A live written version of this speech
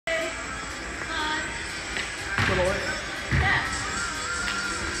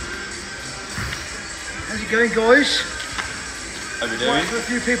How's it going, guys? How we doing? Waiting for a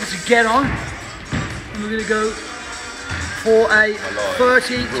few people to get on, and we're going to go for a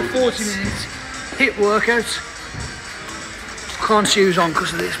 30 to 40 minutes HIIT workout. Can't see who's on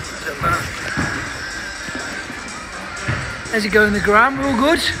because of this. How's it going in the ground? We're all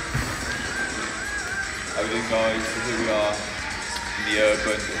good? How we doing, guys? So here we are in the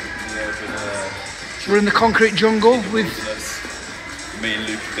urban We're in the concrete jungle with me and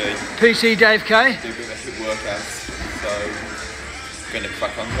Luke D. PC Dave K. Do a bit of a HIIT workout. So we're going to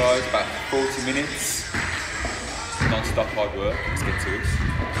crack on, guys. About 40 minutes. Non-stop hard work. Let's get to it.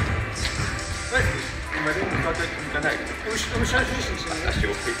 I'm ready. That's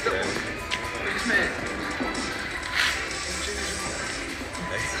your pick there. It's me.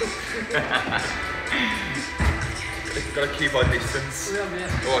 Gotta keep our distance.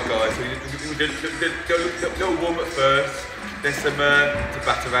 Alright, guys, so we'll do a little warm up first, then some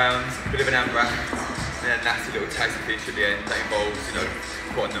Tabata rounds, a bit of an AMRAP, and then a nasty little tasty finish at the end that involves, you know,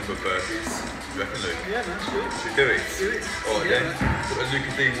 quite a number of burpees. You reckon, Luke? Yeah, man, sure. Should we do it? Do it. Alright then, got a Luke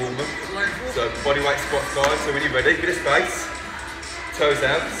and D warm up. So body weight squats, guys, so when you're ready, bit of space, toes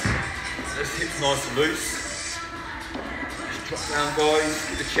out, let's hips nice and loose. Just drop down, guys,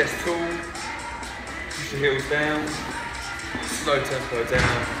 get the chest tall, push the heels down. Slow tempo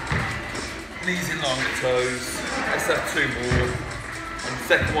down, knees in line with the toes. Let's have 2 more. And the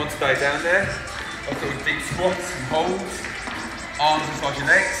second one, stay down there. I've got deep squats and holds. Arms inside your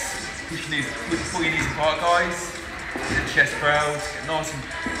legs. Pull your knees apart, guys. Get the chest proud. Get nice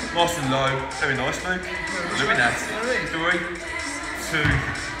and low. Very nice, Luke. Doing that. 3, 2,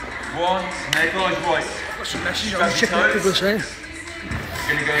 1. And there, guys, right. Got some messages on check what people are saying.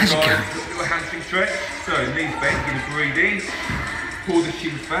 Gonna go, guys, little hamstring stretch. So knees bent, gonna breathe in, pull the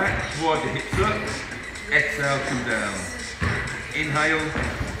shins back, wide the hips up, exhale, come down. Inhale,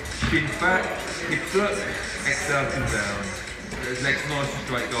 shins back, hips up, exhale, come down. Those legs nice and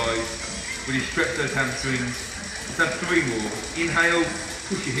straight, guys. When you stretch those hamstrings, let's have 3 more. Inhale,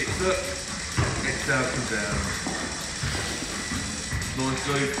 push your hips up, exhale, come down. Nice,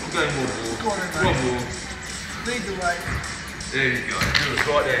 Luke. We'll go one more. Lead the way. There you go, good,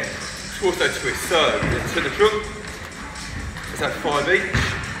 right there. Torso twist, so let's turn the trunk. Let's have 5 each,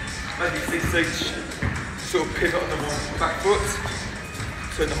 maybe 6 each. Sort of pivot on the back foot,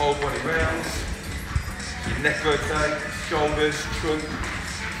 turn the whole body round. Neck rotate, shoulders, trunk.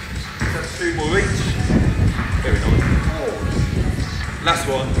 Let's have 2 more each. Very nice. Last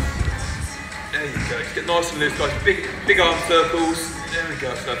one. There you go, just get nice and loose, guys. Big arm circles. There we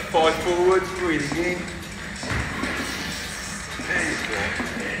go, so 5 forward, breathing in. There you go.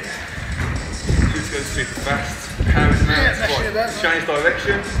 Luke's going super fast. Powers out. Change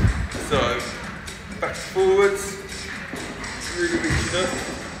direction. So, back forwards. Really reaching up.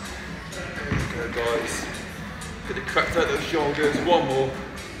 There you go, guys. Get the cracks out those shoulders. 1 more.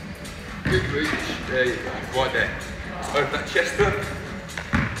 Big reach. There you go. Right there. Just open that chest up.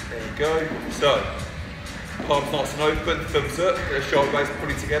 There you go. So, palms nice and open. Thumbs up. Get the shoulder blades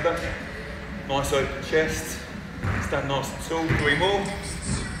pulling together. Nice open chest. Stand nice and tall, 3 more.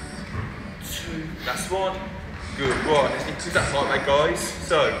 2, last one. Good, right, let's increase that heart rate, guys.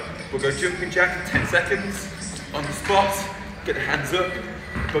 So, we'll go jumping jack in 10 seconds. On the spot, get the hands up,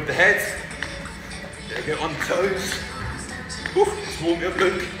 above the head. There you go, on the toes. Let's warm me up,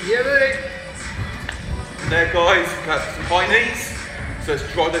 Luke. Yeah, buddy. And there, guys, we've got some high knees. So let's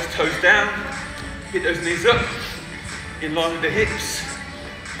drive those toes down. Hit those knees up, in line with the hips.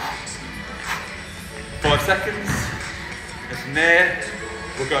 5 seconds, and from there,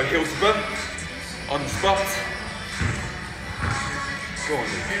 we'll go heels to bum, on the spot. Go on,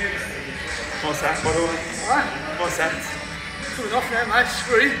 Luke. Nice hat, by the way. Alright. Nice hat. Coming off now, mate.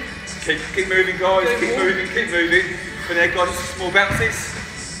 Screw. Keep moving, guys, keep moving. From there, guys, some small bounces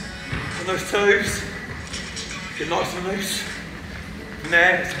on those toes. Get nice and loose. From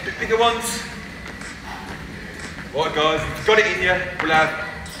there, some bit bigger ones. Right, guys, if you've got it in you, we'll have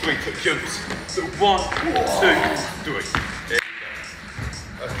 3 foot jumps. So 1, 2, 3. There you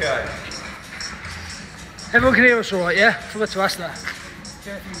go. Okay. Everyone can hear us all right, yeah? Forgot to ask that.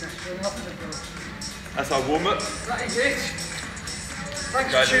 That's our warm up. That is it.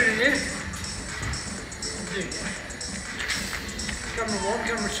 Thanks for tuning in. Camera 1,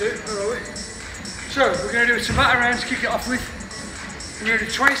 camera 2, where are we? So, we're going to do a Tabata round to kick it off with. We're going to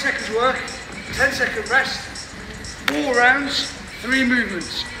do 20 seconds work, 10-second rest, 4 rounds, 3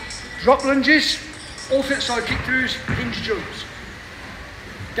 movements. Drop lunges, alternate side kick throughs, hinge jumps.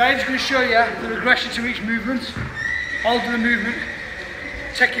 Dave's going to show you the regression to each movement. I'll do the movement,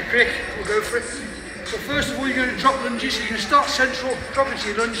 take your pick, we'll go for it. So first of all, you're going to drop lunges. So you're going to start central, drop into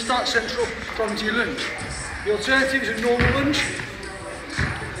your lunge, start central, drop into your lunge. The alternative is a normal lunge.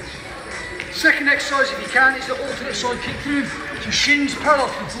 Second exercise, if you can, is the alternate side kick through. So shins parallel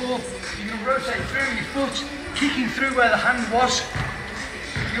to the floor. You're going to rotate through your foot, kicking through where the hand was.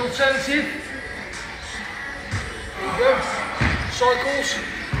 The alternative, there you go, cycles.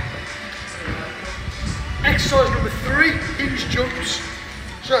 Exercise number 3, hinge jumps.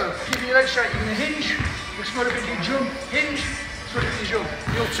 So, keeping your legs straight, you're going to hinge, explode up into your jump, hinge, explode up into your jump.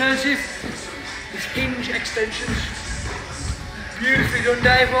 The alternative is hinge extensions. Beautifully done,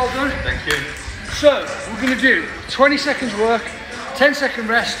 Dave, well done. Thank you. So, we're going to do 20 seconds work, 10-second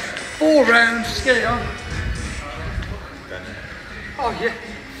rest, 4 rounds, let's get it on. Oh yeah.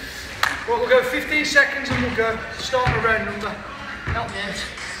 Well, we'll go 15 seconds and we'll go start a round number. Help me out.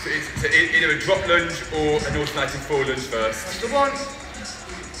 So it's either a drop lunge or an alternating full lunge first. That's the one.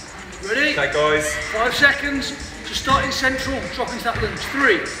 Ready? Okay guys. 5 seconds. So start in central, drop into that lunge.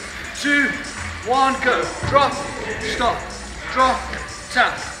 3, 2, 1, go. Drop, stop, drop,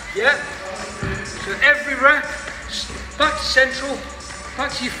 tap. Yeah? So every rep, back to central,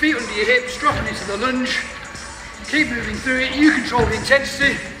 back to your feet under your hips, dropping into the lunge. Keep moving through it, you control the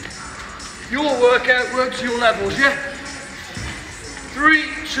intensity. Your workout works to your levels, yeah? 3,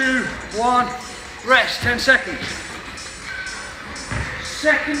 2, 1, rest, 10 seconds.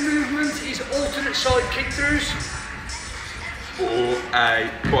 Second movement is alternate side kick throughs. Or a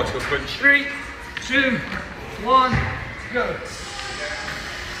bicycle punch. 3, 2, 1, go.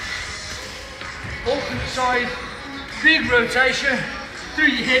 Alternate side, big rotation through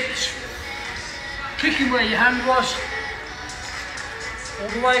your hips, kicking where your hand was. All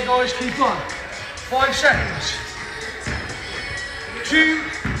the way, guys, keep on. 5 seconds. 2,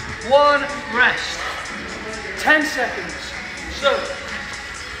 1, rest. 10 seconds. So,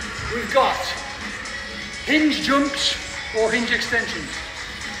 we've got hinge jumps or hinge extensions.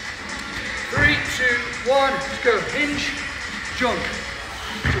 3, 2, 1, let's go. Hinge, jump.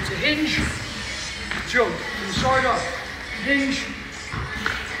 So it's a hinge, jump. From the side up. Hinge.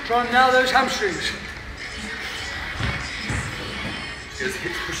 Try and nail those hamstrings. Just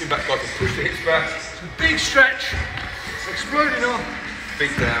hips pushing back, guys. Push the hips back. It's a big stretch. Exploding up.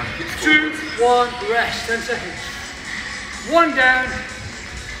 Feet down. Hips 2, forward. 1, rest. 10 seconds. 1 down.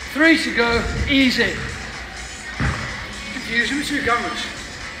 3 to go. Easy. Confusing with 2 cameras.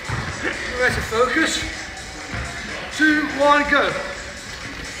 Where to focus. 2, 1, go.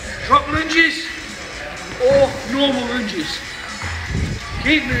 Drop lunges or normal lunges.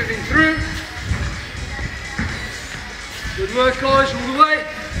 Keep moving through. Good work, guys, all the way.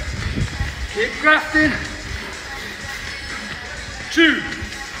 Keep grafting. 2,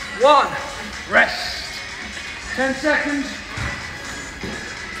 1, rest. 10 seconds.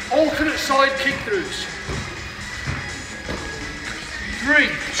 Alternate side kick throughs. 3,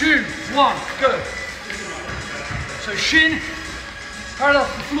 2, 1, go. So shin, parallel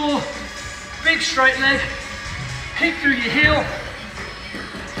to the floor, big straight leg, kick through your heel,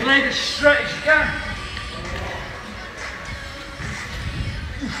 leg as straight as you can.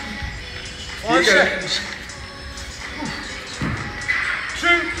 5 seconds. 2,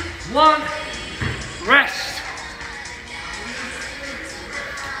 1, rest.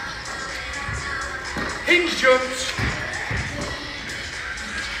 Hinge jumps.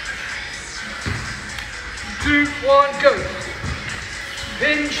 2, 1, go.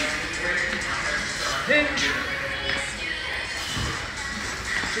 Hinge. Hinge.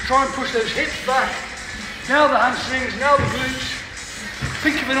 So try and push those hips back. Now the hamstrings, now the glutes.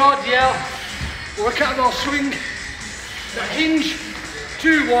 Think of an RDL or a kettlebell swing. So hinge,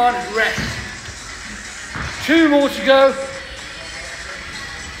 2, 1, rest. 2 more to go.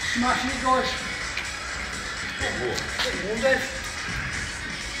 Smashing it, guys. Getting warm, Dave.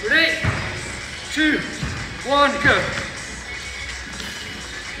 Ready? 2, 1, go.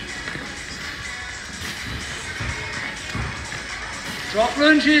 Drop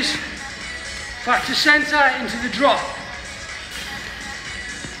lunges. Back to center, into the drop.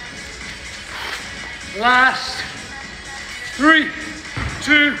 Last. 3,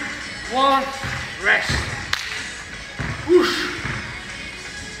 2, 1, rest. Whoosh.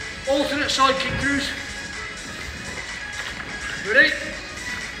 Alternate side kick throughs. Ready?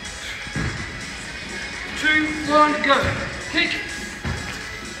 2, 1, go. Kick.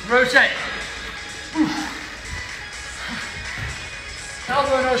 Rotate. Oof.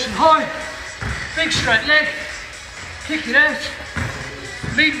 Elbow nice and high. Big straight leg. Kick it out.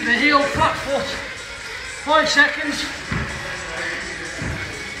 Lead with the heel, flat foot. 5 seconds.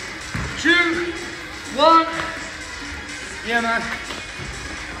 2, 1. Yeah, man.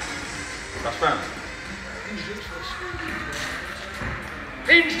 Last round.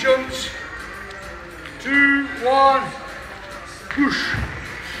 Hinge jumps. 2, 1. Push.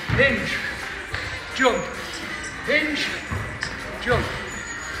 Hinge. Jump. Hinge. Jump.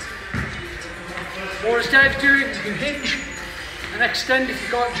 Or as Dave's doing, you can hinge and extend if you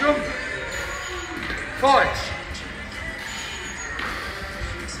can't jump. 5.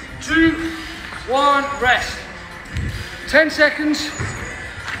 2, 1, rest. 10 seconds.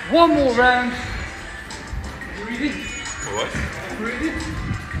 One more round. Breathing. Alright. Breathing.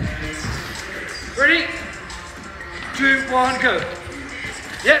 Ready? 2, 1, go.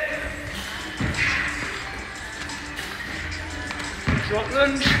 Yep. Drop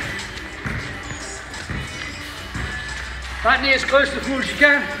lunge. Back knee as close to the floor as you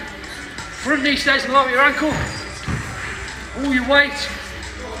can. Front knee stays in line with your ankle. All your weight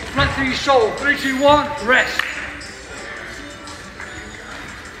flat through your sole. 3, 2, 1, rest.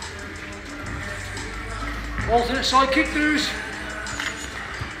 Alternate side kick throughs.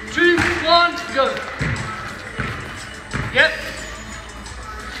 2, 1, go. Yep.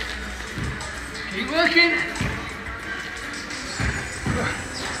 Keep working.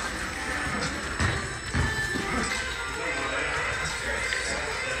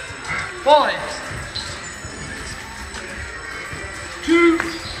 5, 2,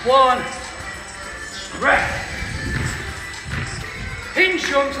 1, rest. Hinge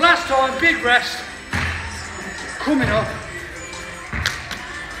jumps, last time, big rest. Coming up.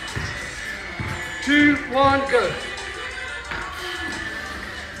 2, 1, go.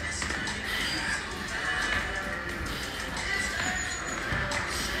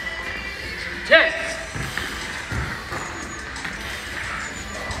 Ten.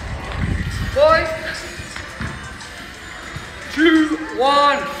 5, 2,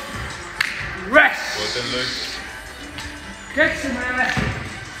 1, rest. Well done, Luke. Get some air,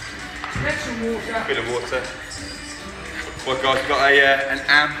 get some water. Bit of water. Well guys, we've got an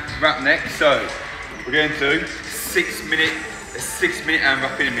AMRAP next, so we're going to do a 6 minute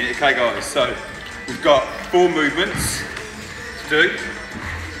AMRAP in a minute. Okay guys, so we've got 4 movements to do.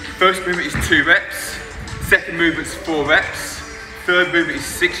 First movement is 2 reps, second movement is 4 reps, third movement is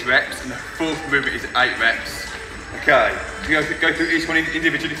 6 reps, and the fourth movement is 8 reps. Okay, we're going to go through each one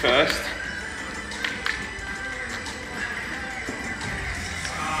individually first.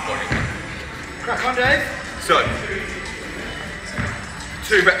 Crack on, Dave. So,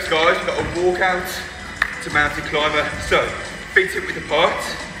 2 reps guys, we've got a walkout to mountain climber. So, feet hip width apart,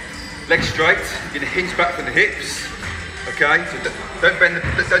 legs straight, you're going to hinge back from the hips. Okay, so don't bend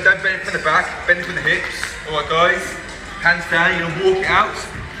from the back, bend from the hips. Alright guys, hands down, you're going to walk it out,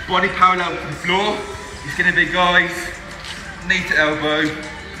 body parallel to the floor. It's going to be guys, knee to elbow,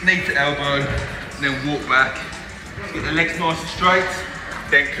 and then walk back. So get the legs nice and straight,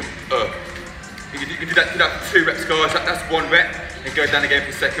 then come up. You can do that for 2 reps guys, that's 1 rep, and go down again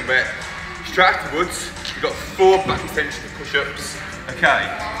for the second rep. Straight afterwards, you've got 4 back extensions and push-ups. Okay,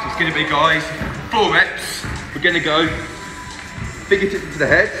 so it's going to be guys, 4 reps, we're going to go fingertips into the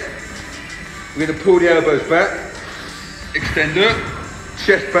head, we're going to pull the elbows back, extend up,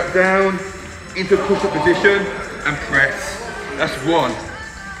 chest back down, into a push-up position, and press. That's 1.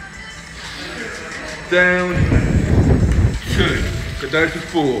 Down, 2, go down to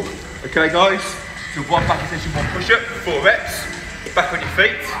 4. Okay guys, so 1 back extension, 1 push-up, 4 reps, back on your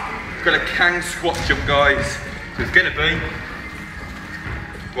feet. We've got a Kang squat jump guys. So it's gonna be,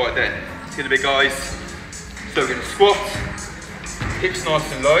 right then, it's gonna be guys, so we're gonna squat, hips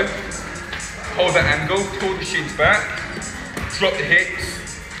nice and low, hold that angle, pull the shins back, drop the hips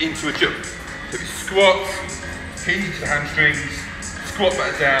into a jump. So we squat, hinge into the hamstrings, squat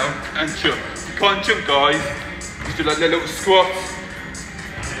back down and jump. If you can't jump guys, just do like a little squat,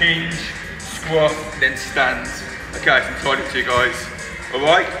 hinge, squat, then stand. Okay, it's entirely up to you guys.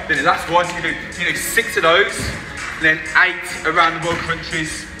 Alright, then the last one, you do 6 of those, and then 8 around the world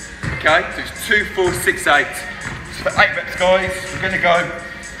crunches. Okay, so it's 2, 4, 6, 8. So for 8 reps guys, we're gonna go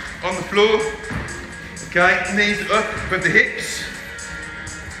on the floor. Okay, knees up with the hips.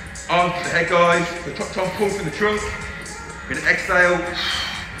 Arms to the head guys, the top tongue pull from the trunk. We're gonna exhale,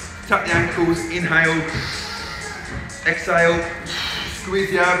 tap the ankles, inhale, exhale, squeeze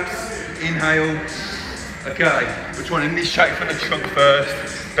the abs, inhale. Okay, we're trying to initiate from the trunk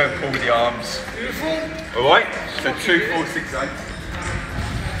first, don't pull with the arms. Beautiful. Alright, so 2, 4, 6, 8.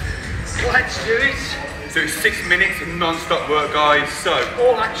 Let's do it. So it's 6 minutes of non-stop work guys. So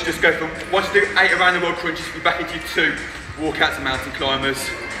All action. just go from, once you do 8 around the world crunches, we're back into 2 walkouts and mountain climbers.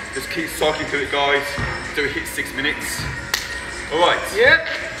 Just keep cycling through it guys, until we hit 6 minutes. Alright. Yep.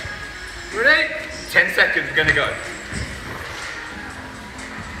 Ready? 10 seconds, we're gonna go.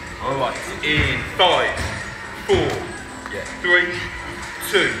 Alright, in 5, 4, yeah, 3,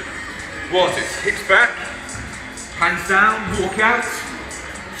 2, 1. So it's hips back, hands down, walk out.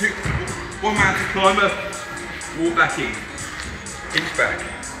 1 mountain climber, walk back in, hips back.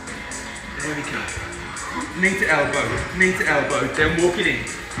 There we go. Knee to elbow, then walking in.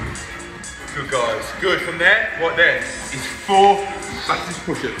 Good guys, good. From there, right there, is 4 back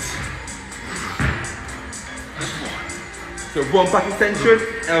push-ups. So 1 back extension,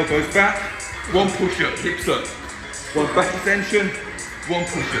 elbows back, 1 push-up, hips up. 1 back extension, 1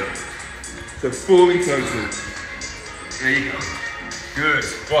 push-up. So 4 in total. There you go. Good.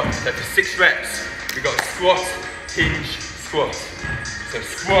 Right, so for 6 reps, we've got squat, hinge, squat. So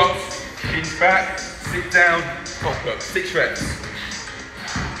squat, hinge back, sit down, pop up. 6 reps.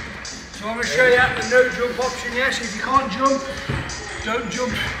 So I'm going to show you the no jump option, yes. If you can't jump, don't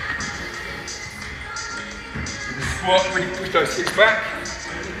jump. With the squat, when you push those hips back,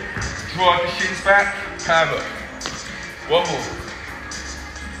 drive the shins back, power up. 1 more.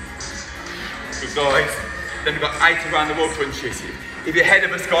 Good guys. Then we've got 8 around the wall crunches. If you're ahead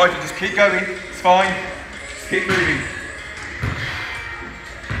of us guys, you just keep going, it's fine. Just keep moving.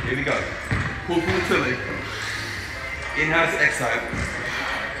 Here we go. Pull from the tummy. Inhale to exhale.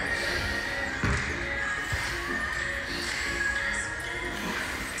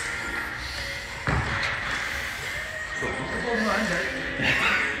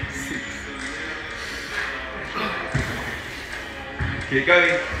 Keep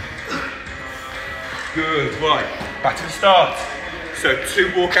going. Good, right. Back to the start. So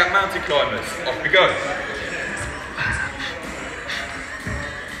 2 walkout mountain climbers. Off we go.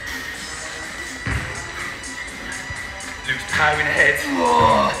 Luke's powering ahead.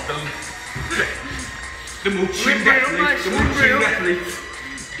 The more tuned athlete,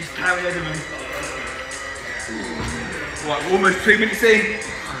 he's powering ahead of me. Right, we're almost 2 minutes in.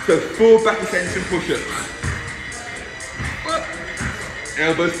 So 4 back extension push-ups.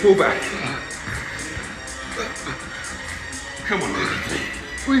 Elbows pull back. Come on, Luke.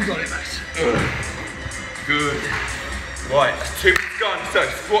 We've got it, mate. Good. Right, 2 minutes gone. So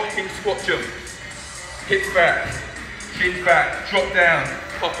squat, hinge, squat, jump. Hips back, shins back, drop down,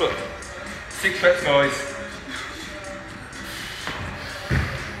 pop up. 6 reps, guys.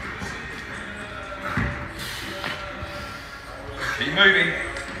 Keep moving.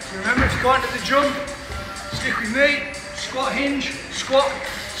 Remember, if you can't do the jump, stick with me. Squat, hinge, squat,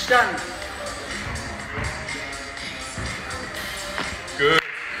 stand. Good.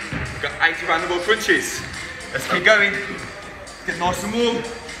 We've got 8 around the wall crunches. Let's keep going. Get nice and warm.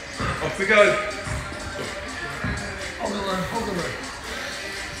 Off we go. Hold the line.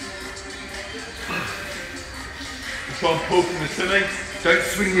 Try and pull from the tummy. Don't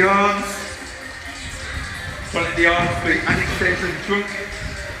swing the arms. Try and let the arms be an extension of the trunk.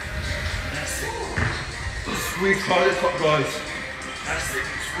 That's it. Squeeze hard at the top, guys. That's it.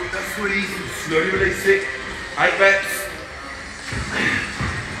 Squeeze and slowly release it. 8 reps.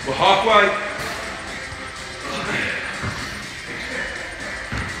 We're halfway.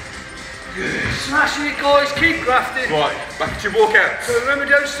 Good. Smashing it, guys. Keep grafting. Right, back to your walkout. So remember,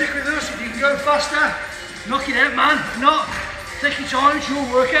 don't stick with us. If you can go faster, knock it out, man. If not, take your time. It's your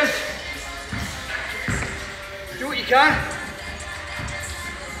workout. Do what you can.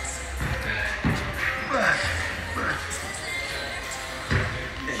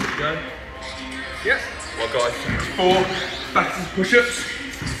 There you go. Yep. Well, guys, 4 back and push-ups.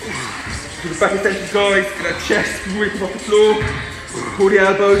 Do the back extensions, guys. Get that chest whip off the floor. Pull the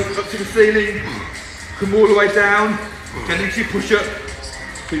elbows up to the ceiling. Come all the way down. Then into your push-up.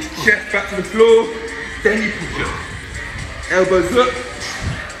 Put your chest back to the floor. Then you push up. Elbows up.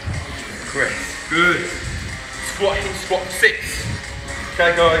 Press. Good. Squat, hinge, squat for 6.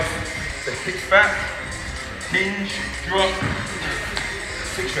 Okay, guys. So hips back. Hinge, drop.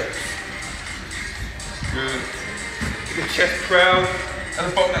 6 reps. Good. Keep the chest proud at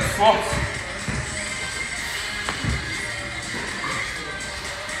the bottom of that squat.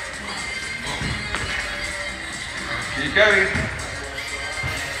 Keep going.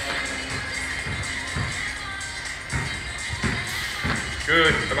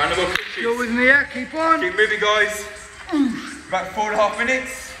 Good. Around the ball. You're with me, yeah? Keep on. Keep moving, guys. About 4.5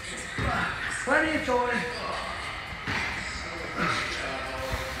 minutes. Plenty of time.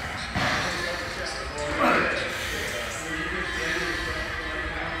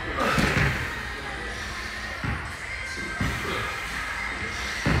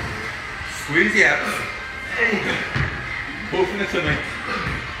 Squeeze the abs. There you go. Pull from the tummy.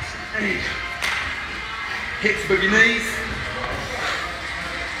 There you go. Hips above your knees.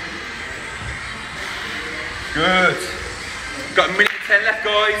 Good. Got 1 minute and 10 left,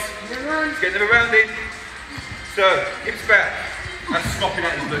 guys. Let's get them around in. So, hips back. And slopping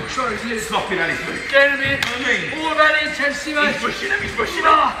at his look. Sorry, he's slopping at his look. Get him in. You know what I mean? All about the intensity, mate. He's pushing him, he's pushing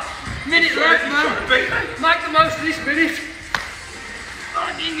him. Minute left, man. Make Make the most of this minute.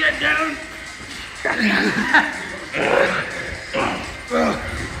 Fucking get down.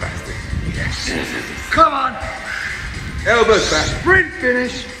 Come on. Elbows back. Sprint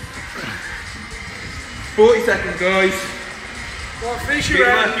finish. 40 seconds, guys. Go on, finish your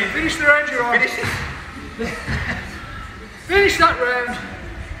round. Finish the round you're on. Finish this. Finish that round.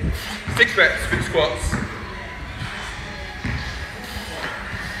 6 reps for the squats.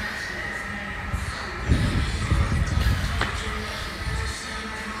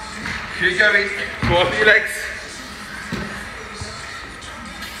 Keep going. Go off your legs.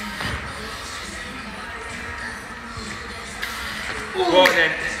 Right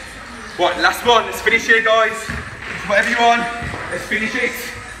then. Right, last one. Let's finish here, guys. Whatever you want. Let's finish it.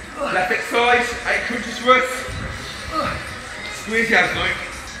 Left exercise. 8 crunches for us. Squeeze your abs, Luke.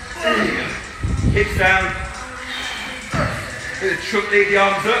 Hips down. Let the trunk lead the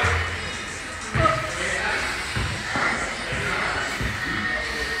arms up.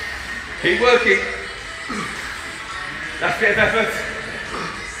 Keep working. Last bit of effort.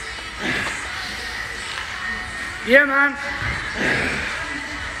 Yeah, man.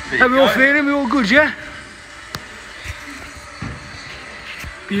 How we all feeling? We all good, yeah?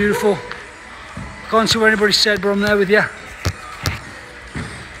 Beautiful. Can't see what anybody said, but I'm there with you.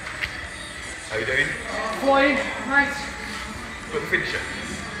 How you doing? Flying, mate. Got the finisher?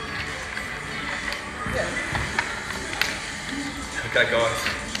 Yeah. Okay, guys.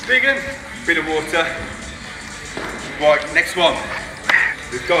 Big one, bit of water. Right, next one.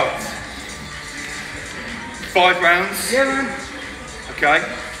 We've got 5 rounds. Yeah, man. Okay.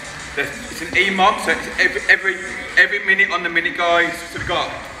 It's an EMOM, so it's every minute on the minute, guys. So you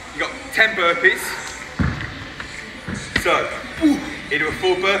got 10 burpees. So either a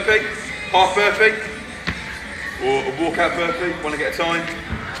full burpee, half burpee, or a walkout burpee, one leg at a time.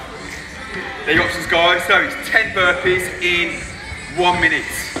 There are your options, guys. So it's 10 burpees in 1 minute.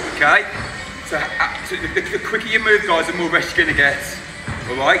 Okay. So the quicker you move, guys, the more rest you're gonna get.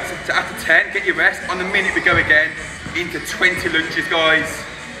 All right. So after 10, get your rest. On the minute, we go again into 20 lunges, guys.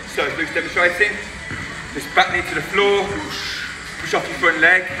 So as Luke's demonstrating, just back knee to the floor, push off your front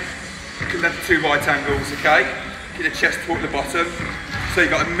leg, come down to 2 right angles, okay? Get the chest toward the bottom. So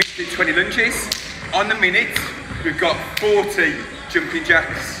you've got a minute to 20 lunges. On the minute, we've got 40 jumping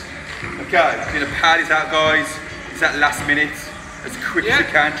jacks. Okay, you're gonna pad this out, guys. It's that last minute, as quick as you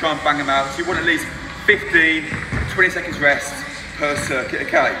can, try and bang them out. So you want at least 15, 20 seconds rest per circuit,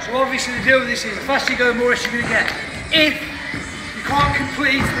 okay? So obviously the deal with this is the faster you go, the more rest you're gonna get. If you can't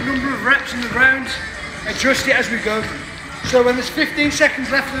complete the number of reps in the round, adjust it as we go. So when there's 15 seconds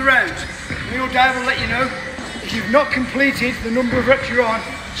left of the round, me or Dave will let you know. If you've not completed the number of reps you're on,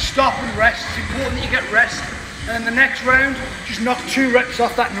 stop and rest. It's important that you get rest. And then the next round, just knock 2 reps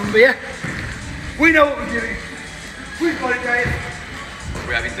off that number, yeah? We know what we're doing. We've got it, Dave.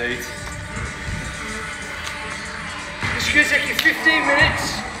 We have indeed. This is going to take you 15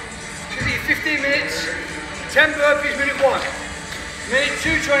 minutes. It's going to take you 15 minutes. 10 burpees, minute 1. Minute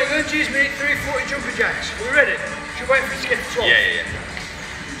 2, 20 lunges. Minute 3, 40 jumping jacks. Are we ready? Should we wait for it to get to 12? Yeah.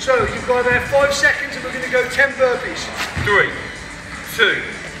 So you've got about 5 seconds and we're going to go 10 burpees. 3, 2,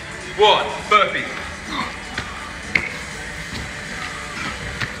 1, burpee.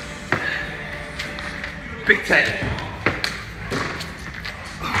 Big 10.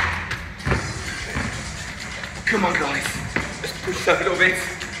 Come on, guys. Let's push yourself a little bit.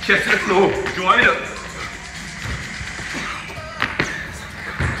 Chest to the floor. Drive it up.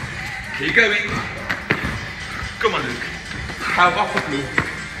 Keep going. Come on, Luke. Power off the floor.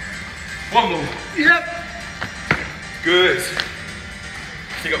 1 more. Yep. Good.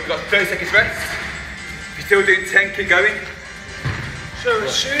 So you've got 30 seconds rest. If you're still doing 10, keep going. So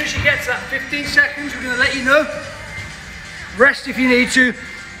as soon as you get to that 15 seconds, we're going to let you know. Rest if you need to.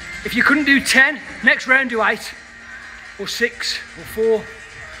 If you couldn't do 10, next round do 8, or 6, or 4,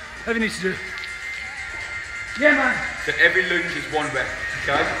 whatever you need to do. Yeah, man. So every lunge is 1 rep,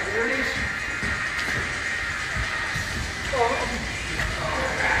 okay? There it is.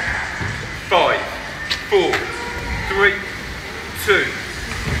 5, 4, 3, 2,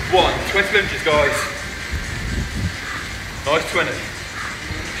 1. 20 lunges, guys. Nice 20.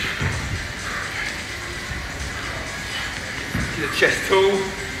 Keep the chest tall,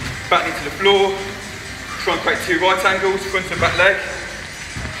 back knee to the floor. Try and create 2 right angles, front and back leg.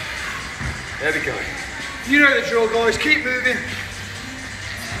 There we go. You know the drill, guys. Keep moving.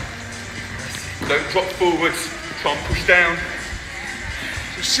 Don't drop forwards, try and push down.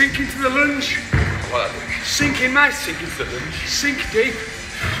 So sink into the lunge. like that. Sink in, mate. Sink into the lunge. Sink deep.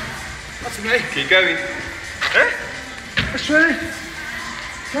 That's me. Keep going. That's right.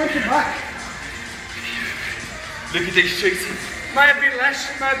 Take it back. Look at these cheeks. Might have been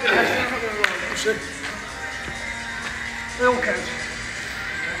less, might have been less. I'm not going to lie. We'll see. They all count.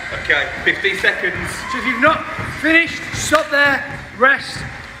 Okay, 15 seconds. So if you've not finished, stop there, rest,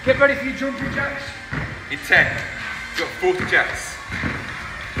 get ready for your jumping jacks. In 10, you've got 40 jacks.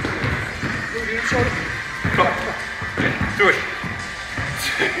 You're doing sort of. 5, 3,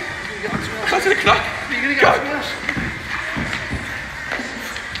 2. Go to the clock. You're going to get something else.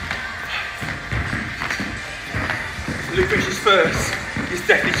 Luke finishes first. He's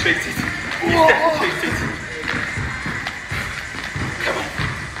definitely cheated. He's definitely cheated. Come on.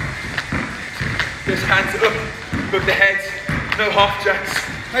 Just hands up, above the head. No half jacks.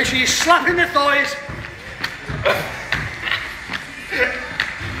 Make sure you're slapping the thighs.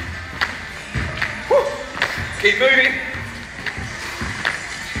 Keep moving.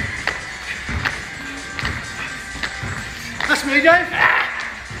 That's me, Dave.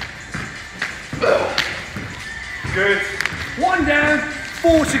 Good. 1 down,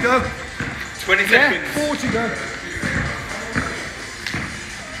 4 to go. 20 seconds. 4 to go.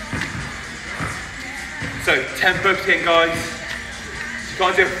 So 10 burpees again, guys. You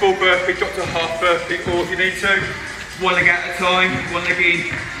can't do a full burpee, drop to a half burpee, or if you need to, 1 leg at a time, 1 leg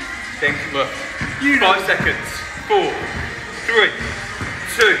in, then come up. 5 seconds. 4, 3,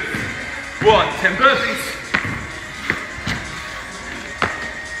 2, 1. 10 burpees.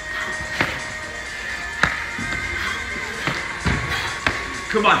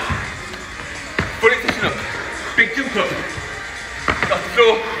 Come on. Full extension up. Big jump up. Off the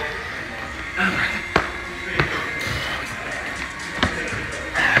floor.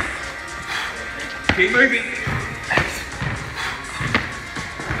 Keep moving.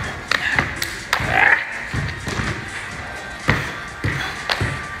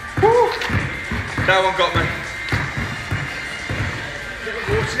 Woo. That one got me.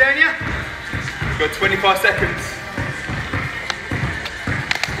 Water down, yeah? Got 25 seconds.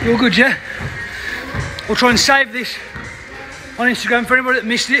 You're good, yeah? We'll try and save this on Instagram for anybody that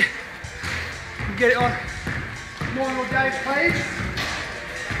missed it. We'll get it on mine or Dave's page.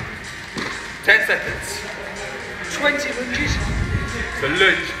 10 seconds. 20 lunges. So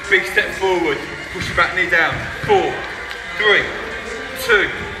lunge, big step forward, push your back knee down. 4, 3, 2,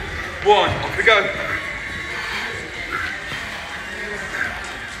 1, off we go.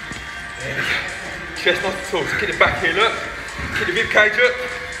 There we go. Chest not at all, so keep the back heel up, keep the rib cage up,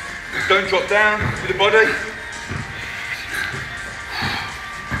 don't drop down with the body.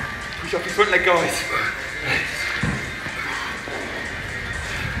 Push off your front leg, guys.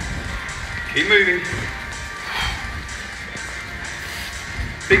 Keep moving.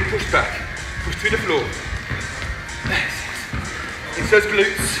 Big push back. Push through the floor. Into those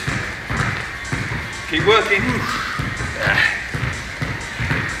glutes. Keep working.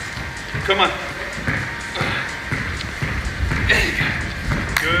 Come on. There you go.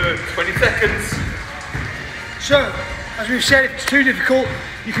 Good. 20 seconds. So, as we've said, if it's too difficult,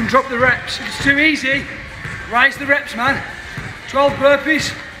 you can drop the reps. If it's too easy, raise the reps, man. 12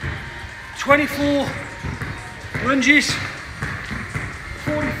 burpees. 24 lunges,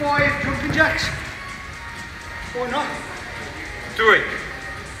 45 jumping jacks. Why not? 3,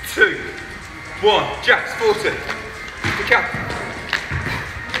 2, 1. Jacks, 40. The cap.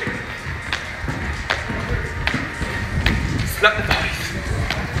 Slap the thighs.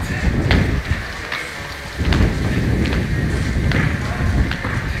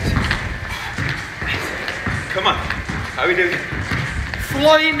 Come on. How are we doing?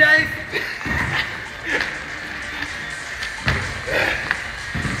 Flying, Dave.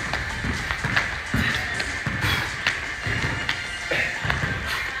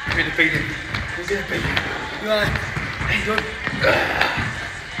 We're gonna beat him. We're gonna beat him. Right. Good.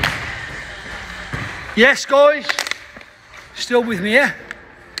 Yes, guys. Still with me, yeah?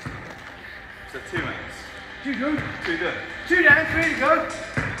 So 2 mates. 2 good. 2 done. 2 down, 3 to go.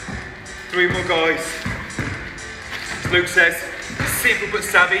 3 more guys. As Luke says, simple but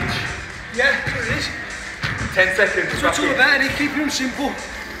savage. Yeah, that's what it is. 10 seconds. That's what it's all about, isn't it? Keeping them simple.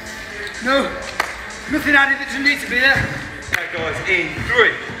 No, nothing added that doesn't need to be there. Okay guys, in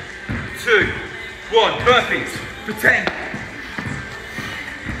 3, 2, 1, burpees for 10.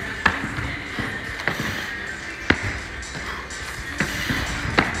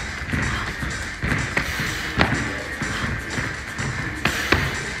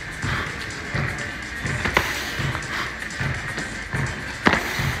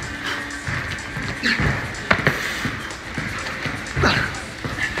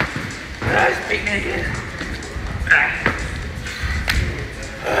 It's beat me again.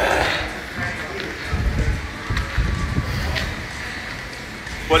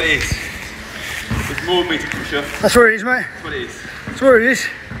 What it is, it's more meter pusher. That's what it is, mate. That's what it is. That's what it is.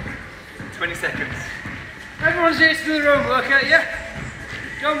 20 seconds. Everyone's here to do their own workout, yeah?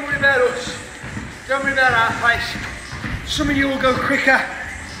 Don't worry about us. Don't worry about our pace. Some of you will go quicker,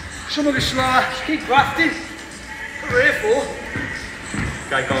 some will go slower. Just keep grafting. That's what we're here for.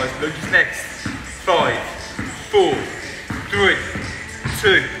 Okay guys, lunges next. 5, 4, 3,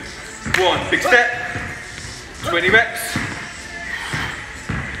 2, 1. Big step. 20 reps.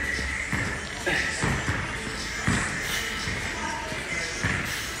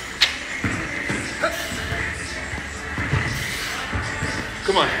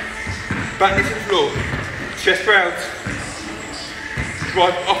 Come on. Back knee to the floor. Chest round.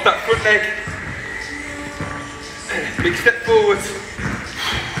 Drive off that front leg. Big step forward.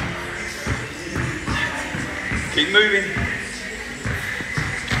 Keep moving.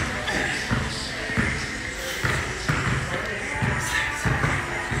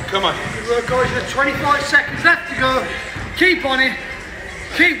 Come on. Good work, guys. You've got 25 seconds left to go. Keep on it.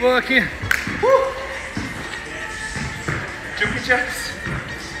 Keep working. Woo. Jumping jacks.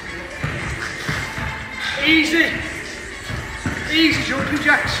 Easy. Easy jumping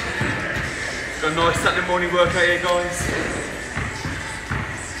jacks. Got a nice Saturday morning workout here, guys.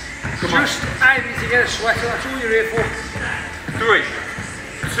 Come on. Just aiming to get a sweater. That's all you're here for. 3,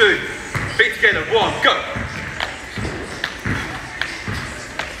 2, feet together. 1, go.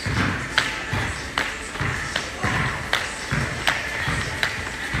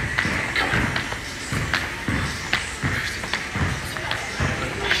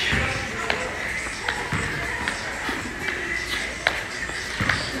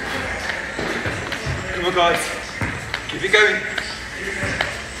 Come on guys, keep it going.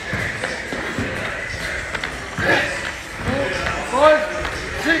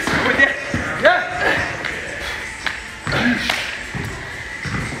 5, 6, I'm with you. yeah.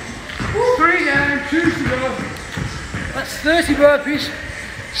 3 down, 2 to go. That's 30 burpees,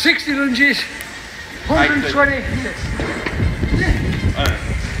 60 lunges, 120.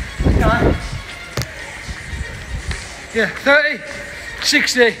 Yeah, 30,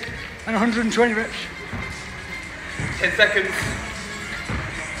 60, and 120 reps. 10 seconds.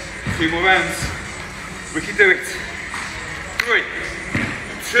 2 more rounds. We can do it. 3,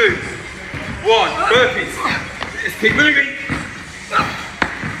 2, 1. Burpees. Let's keep moving.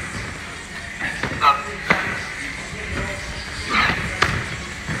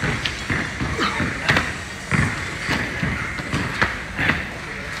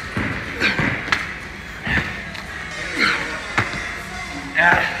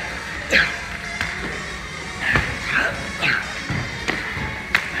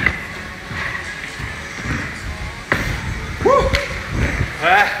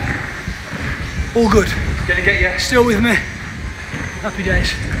 All good. Gonna get you. Still with me. Happy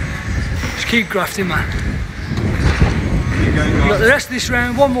days. Just keep grafting, man. Keep going, We've got the guys. rest of this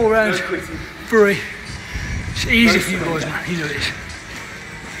round, one more round, No quitting. free. It's easy No for you sweat. boys, man. You know it is.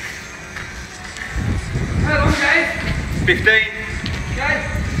 How long, Dave? 15. Okay.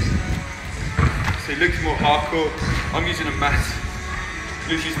 So it looks more hardcore. I'm using a mat.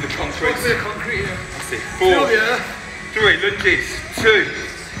 Luke's using the concrete. A bit of concrete here. That's it. Feel 4, the earth. 3, lunges. 2,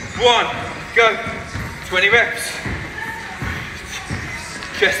 1, go. 20 reps.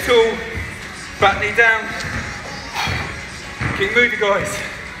 Chest tall. Back knee down. Keep moving, guys.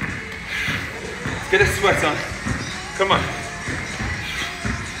 Get a sweat on. Come on.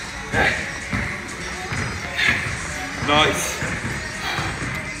 Nice.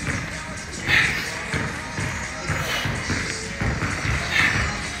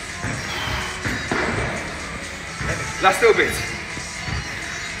 Last little bit.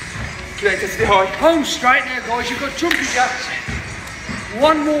 Keep that intensity high. Home straight now, guys. You've got jumping jacks.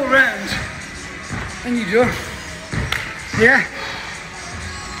 One more round, and you're done. Yeah.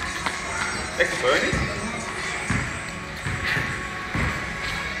 Extra burning.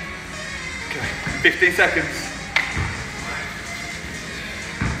 Okay, 15 seconds.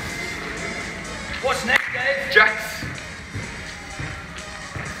 What's next, Dave? Jacks.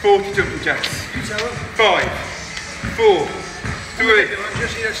 40 jumping jacks. You tell them. 5, 4, 3,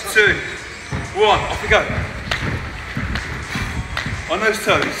 Just here, stop. 2, 1. Off we go. On those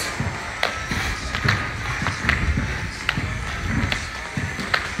toes.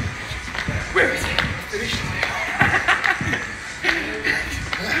 Where is it? Finished.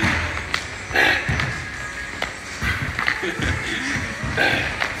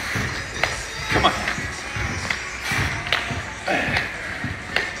 Come on.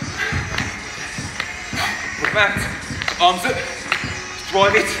 Back, arms up,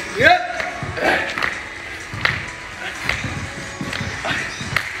 drive it. Yep.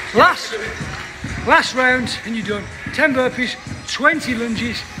 Last round and you're done. 10 burpees, 20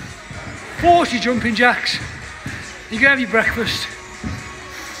 lunges, 40 jumping jacks. You can have your breakfast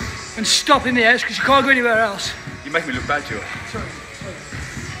and stop in the house because you can't go anywhere else. You make me look bad, Joe. Sorry.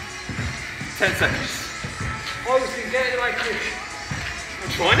 10 seconds. I was thinking, get it away quick. I'm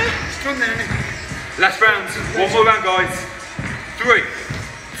trying it. It's done then, isn't it? Last round. One more round, guys. 3,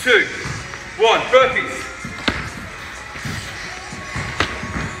 2, 1. Burpees.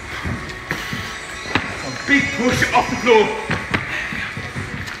 A big push off the floor.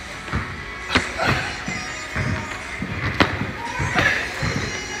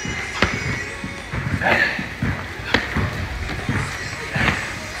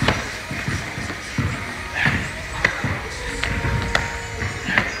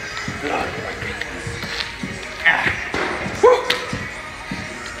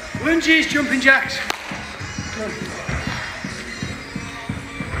 Lunges, jumping jacks.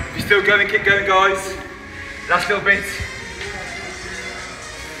 If you're still going, keep going, guys. Last little bit.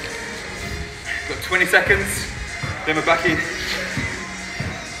 Got 20 seconds. Then we're back in.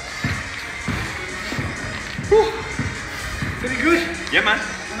 Whew. Feeling good? Yeah, man.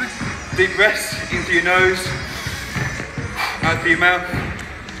 Deep breaths into your nose, out through your mouth.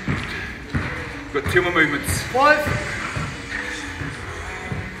 Got 2 more movements. 5,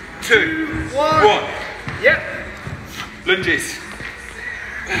 2, 1. Yep. Lunges.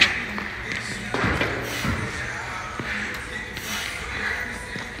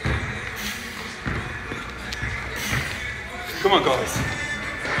 Come on, guys.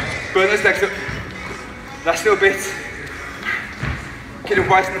 Burn those legs up. Last little bit. Get the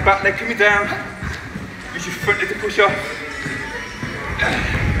weight in the back leg coming down. Use your front leg to push up.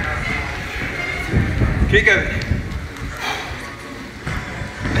 Keep going.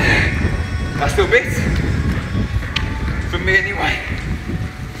 Last little bit. From me anyway.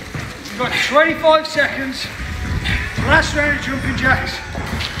 You've got 25 seconds. Last round of jumping jacks.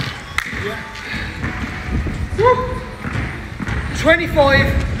 Yeah. Woo.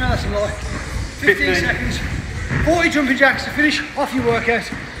 25, no that's a lie. 15 seconds. 40 jumping jacks to finish off your workout.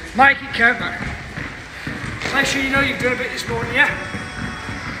 Make it count, man. Make sure you know you've done a bit this morning, yeah?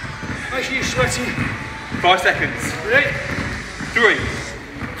 Make sure you're sweating. 5 seconds. Ready? 3,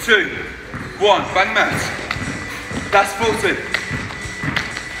 2, 1. Bang mat. That's 40.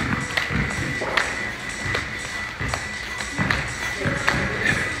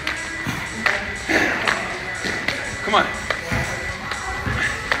 Come on.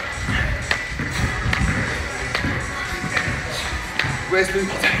 Where's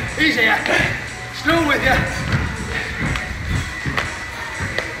Luke? He's here. Still with you.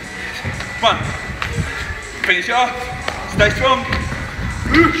 Come on. Finish it off. Stay strong.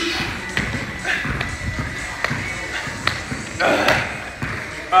 Whoosh.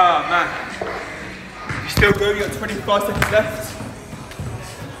 Oh man. You're still going, you've got 25 seconds left.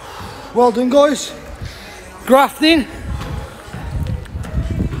 Well done, guys. Grafting.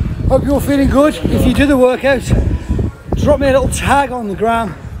 Hope you're feeling good. If you do the workout, drop me a little tag on the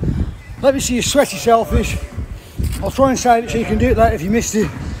gram. Let me see you sweaty selfish. I'll try and save it so you can do it later if you missed it.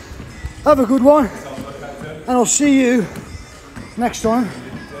 Have a good one. And I'll see you next time.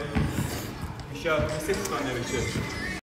 Michelle,